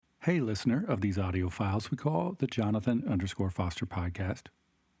Hey, listener of these audio files we call the Jonathan_Foster podcast.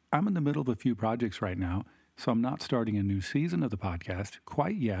 I'm in the middle of a few projects right now, so I'm not starting a new season of the podcast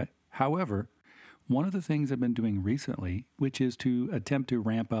quite yet. However, one of the things I've been doing recently, which is to attempt to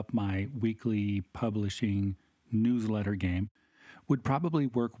ramp up my weekly publishing newsletter game, would probably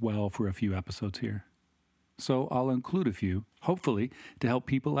work well for a few episodes here. So I'll include a few, hopefully, to help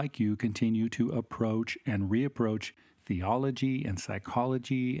people like you continue to approach and reapproach theology and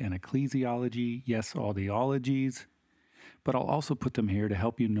psychology and ecclesiology, yes, all the ologies. But I'll also put them here to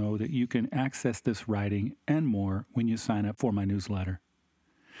help you know that you can access this writing and more when you sign up for my newsletter.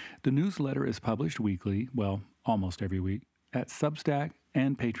 The newsletter is published weekly, well, almost every week, at Substack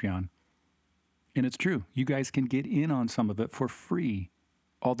and Patreon. And it's true, you guys can get in on some of it for free,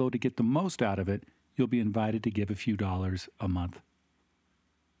 although to get the most out of it, you'll be invited to give a few dollars a month.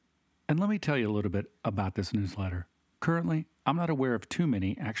 And let me tell you a little bit about this newsletter. Currently, I'm not aware of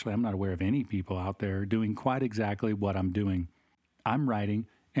I'm not aware of any people out there doing quite exactly what I'm doing. I'm writing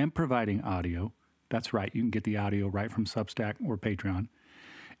and providing audio. That's right, you can get the audio right from Substack or Patreon.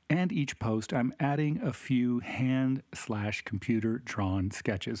 And each post, I'm adding a few hand/computer drawn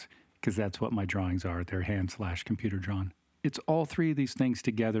sketches, because that's what my drawings are. They're hand/computer drawn. It's all three of these things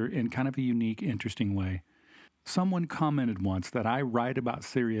together in kind of a unique, interesting way. Someone commented once that I write about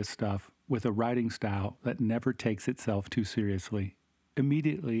serious stuff with a writing style that never takes itself too seriously.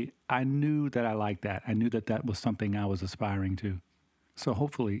 Immediately, I knew that I liked that. I knew that that was something I was aspiring to. So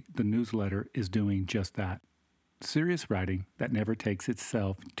hopefully, the newsletter is doing just that. Serious writing that never takes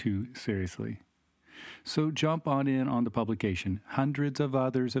itself too seriously. So jump on in on the publication. Hundreds of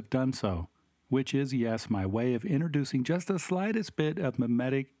others have done so, which is, yes, my way of introducing just the slightest bit of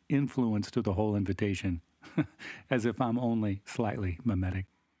mimetic influence to the whole invitation, as if I'm only slightly mimetic.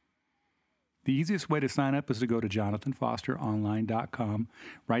 The easiest way to sign up is to go to jonathanfosteronline.com.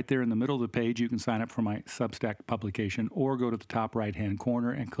 Right there in the middle of the page, you can sign up for my Substack publication, or go to the top right-hand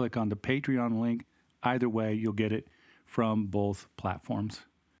corner and click on the Patreon link. Either way, you'll get it from both platforms.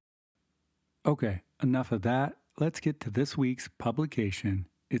 Okay, enough of that. Let's get to this week's publication.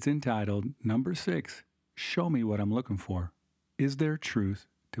 It's entitled, Number 6, Show Me What I'm Looking For. Is There Truth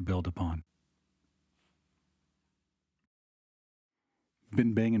to Build Upon?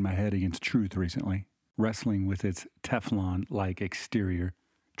 Been banging my head against truth recently, wrestling with its Teflon-like exterior,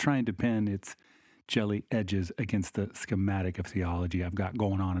 trying to pin its jelly edges against the schematic of theology I've got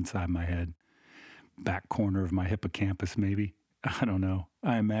going on inside my head. Back corner of my hippocampus, maybe. I don't know.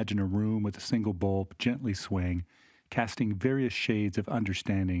 I imagine a room with a single bulb gently swaying, casting various shades of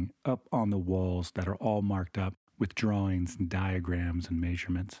understanding up on the walls that are all marked up with drawings and diagrams and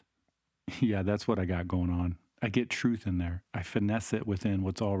measurements. Yeah, that's what I got going on. I get truth in there. I finesse it within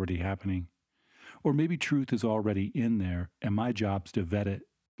what's already happening. Or maybe truth is already in there, and my job's to vet it,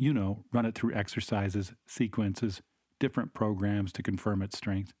 run it through exercises, sequences, different programs to confirm its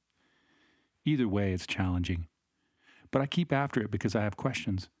strength. Either way, it's challenging. But I keep after it because I have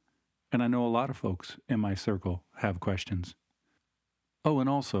questions. And I know a lot of folks in my circle have questions. Oh, and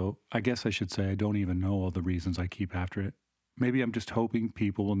also, I guess I should say I don't even know all the reasons I keep after it. Maybe I'm just hoping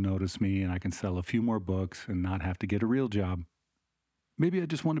people will notice me and I can sell a few more books and not have to get a real job. Maybe I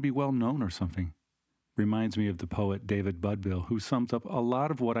just want to be well known or something. Reminds me of the poet David Budbill, who sums up a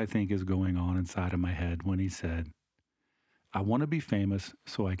lot of what I think is going on inside of my head when he said, I want to be famous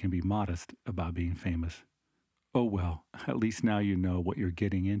so I can be modest about being famous. Oh well, at least now you know what you're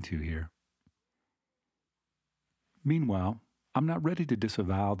getting into here. Meanwhile, I'm not ready to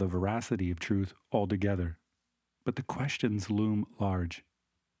disavow the veracity of truth altogether, but the questions loom large.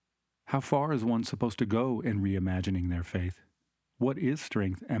 How far is one supposed to go in reimagining their faith? What is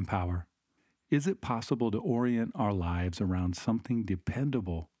strength and power? Is it possible to orient our lives around something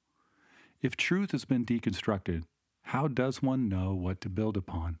dependable? If truth has been deconstructed, how does one know what to build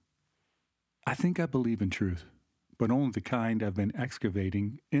upon? I think I believe in truth, but only the kind I've been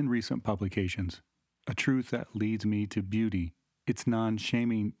excavating in recent publications. A truth that leads me to beauty, its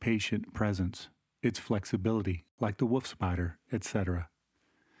non-shaming patient presence, its flexibility, like the wolf spider, etc.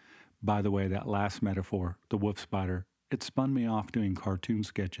 By the way, that last metaphor, the wolf spider, it spun me off doing cartoon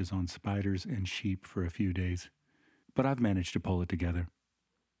sketches on spiders and sheep for a few days. But I've managed to pull it together.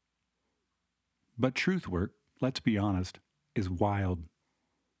 But truth work, let's be honest, is wild.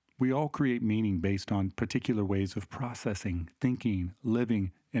 We all create meaning based on particular ways of processing, thinking,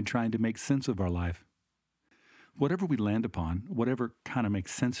 living, and trying to make sense of our life. Whatever we land upon, whatever kind of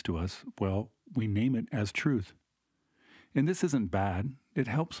makes sense to us, well, we name it as truth. And this isn't bad. It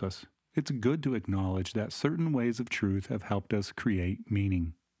helps us. It's good to acknowledge that certain ways of truth have helped us create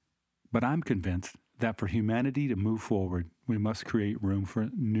meaning. But I'm convinced that for humanity to move forward, we must create room for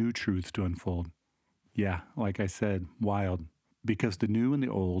new truths to unfold. Yeah, like I said, wild, because the new and the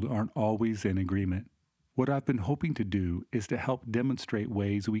old aren't always in agreement. What I've been hoping to do is to help demonstrate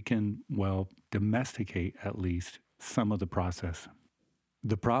ways we can, domesticate at least some of the process.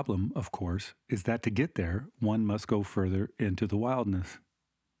 The problem, of course, is that to get there, one must go further into the wildness.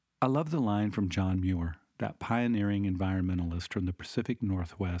 I love the line from John Muir, that pioneering environmentalist from the Pacific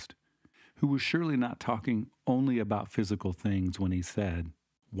Northwest, who was surely not talking only about physical things when he said,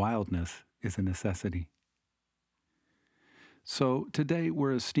 wildness is a necessity. So today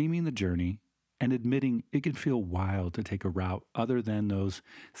we're esteeming the journey and admitting it can feel wild to take a route other than those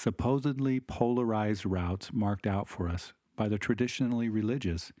supposedly polarized routes marked out for us by the traditionally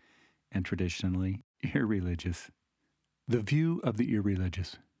religious and traditionally irreligious. The view of the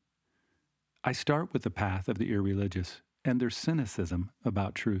irreligious. I start with the path of the irreligious and their cynicism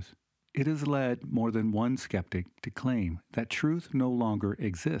about truth. It has led more than one skeptic to claim that truth no longer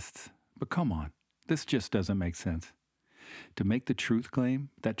exists. But come on, this just doesn't make sense. To make the truth claim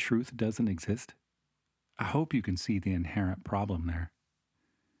that truth doesn't exist? I hope you can see the inherent problem there.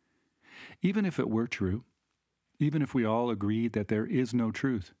 Even if it were true, even if we all agreed that there is no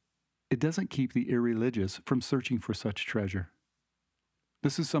truth, it doesn't keep the irreligious from searching for such treasure.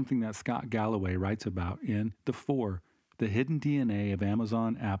 This is something that Scott Galloway writes about in The Four, the hidden DNA of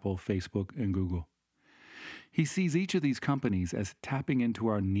Amazon, Apple, Facebook, and Google. He sees each of these companies as tapping into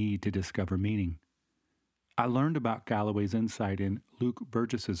our need to discover meaning. I learned about Galloway's insight in Luke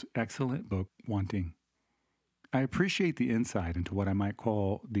Burgess's excellent book, Wanting. I appreciate the insight into what I might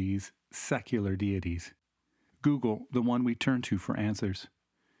call these secular deities. Google, the one we turn to for answers.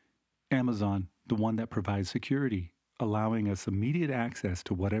 Amazon, the one that provides security, allowing us immediate access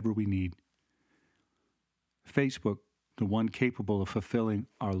to whatever we need. Facebook, the one capable of fulfilling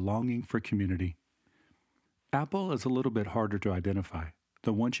our longing for community. Apple is a little bit harder to identify,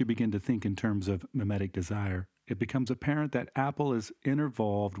 though once you begin to think in terms of mimetic desire, it becomes apparent that Apple is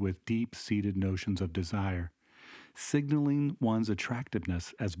intervolved with deep-seated notions of desire, signaling one's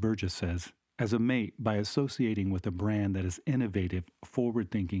attractiveness, as Burgess says, as a mate by associating with a brand that is innovative,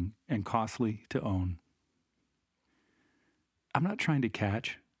 forward-thinking, and costly to own. I'm not trying to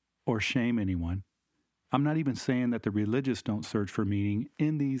catch or shame anyone. I'm not even saying that the religious don't search for meaning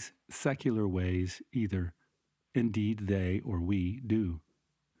in these secular ways either. Indeed, they or we do.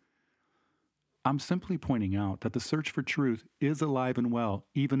 I'm simply pointing out that the search for truth is alive and well,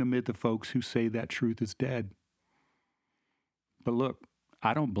 even amid the folks who say that truth is dead. But look,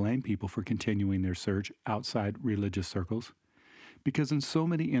 I don't blame people for continuing their search outside religious circles, because in so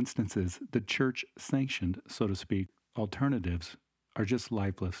many instances, the church-sanctioned, so to speak, alternatives are just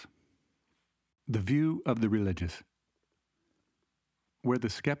lifeless. The view of the religious. Where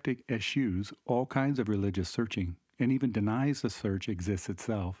the skeptic eschews all kinds of religious searching and even denies the search exists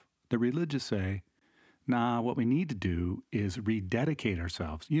itself, the religious say, nah, what we need to do is rededicate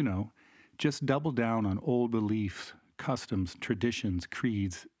ourselves, just double down on old beliefs, customs, traditions,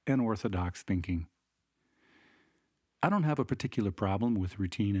 creeds, and orthodox thinking. I don't have a particular problem with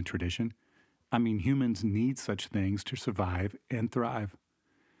routine and tradition. I mean, humans need such things to survive and thrive.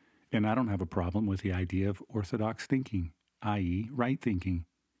 And I don't have a problem with the idea of orthodox thinking, i.e., right thinking.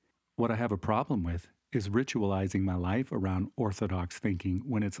 What I have a problem with is ritualizing my life around orthodox thinking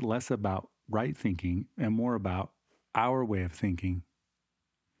when it's less about right thinking and more about our way of thinking.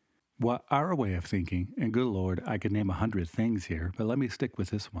 What our way of thinking, and good Lord, I could name 100 things here, but let me stick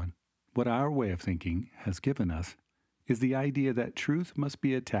with this one. What our way of thinking has given us is the idea that truth must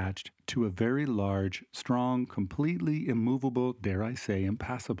be attached to a very large, strong, completely immovable, dare I say,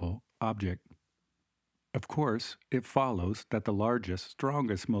 impassible object. Of course, it follows that the largest,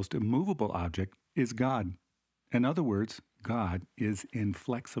 strongest, most immovable object is God. In other words, God is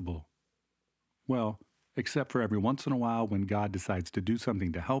inflexible. Well, except for every once in a while when God decides to do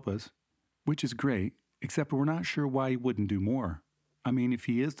something to help us, which is great, except we're not sure why he wouldn't do more. I mean, if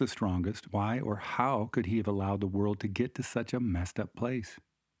he is the strongest, why or how could he have allowed the world to get to such a messed up place?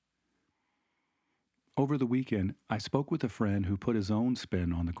 Over the weekend, I spoke with a friend who put his own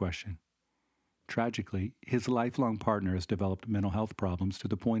spin on the question. Tragically, his lifelong partner has developed mental health problems to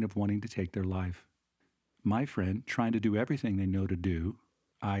the point of wanting to take their life. My friend, trying to do everything they know to do,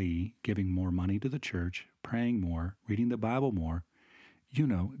 i.e., giving more money to the church, praying more, reading the Bible more,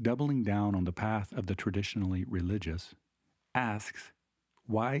 doubling down on the path of the traditionally religious, asks,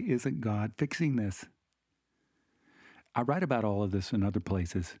 why isn't God fixing this? I write about all of this in other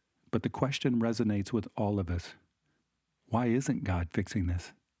places, but the question resonates with all of us. Why isn't God fixing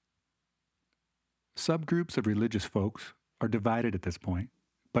this? Subgroups of religious folks are divided at this point,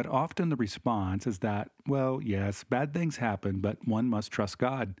 But often the response is that, well, yes, bad things happen, but one must trust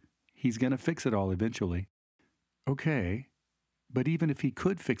God. He's going to fix it all eventually. Okay, but even if he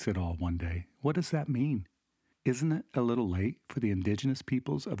could fix it all one day, what does that mean? Isn't it a little late for the indigenous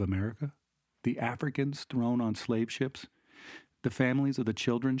peoples of America? The Africans thrown on slave ships? The families of the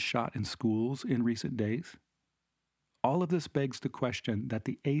children shot in schools in recent days? All of this begs the question that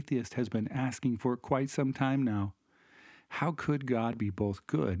the atheist has been asking for quite some time now. How could God be both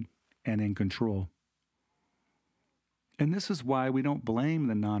good and in control? And this is why we don't blame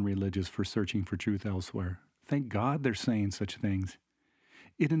the non-religious for searching for truth elsewhere. Thank God they're saying such things.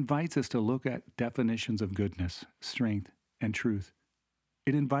 It invites us to look at definitions of goodness, strength, and truth.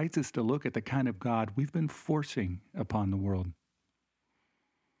 It invites us to look at the kind of God we've been forcing upon the world.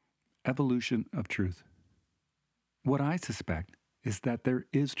 Evolution of truth. What I suspect is that there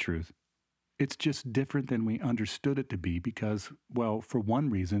is truth. It's just different than we understood it to be because, well, for one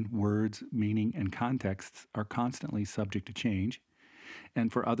reason, words, meaning, and contexts are constantly subject to change,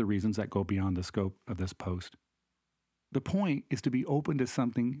 and for other reasons that go beyond the scope of this post. The point is to be open to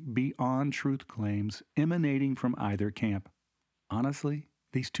something beyond truth claims emanating from either camp. Honestly,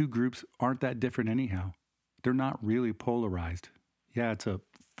 these two groups aren't that different anyhow. They're not really polarized. Yeah, it's a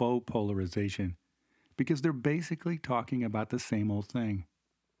faux polarization because they're basically talking about the same old thing.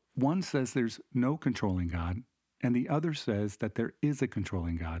 One says there's no controlling God, and the other says that there is a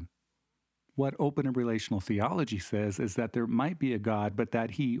controlling God. What open and relational theology says is that there might be a God, but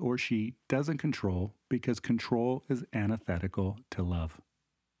that he or she doesn't control because control is antithetical to love.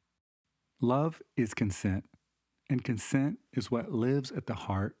 Love is consent, and consent is what lives at the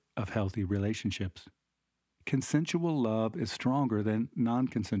heart of healthy relationships. Consensual love is stronger than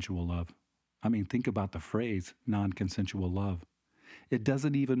non-consensual love. I mean, think about the phrase non-consensual love. It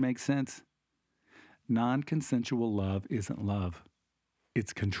doesn't even make sense. Non-consensual love isn't love.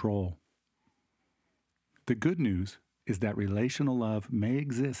 It's control. The good news is that relational love may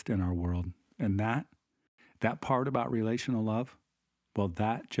exist in our world, and that part about relational love, well,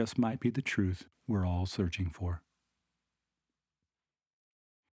 that just might be the truth we're all searching for.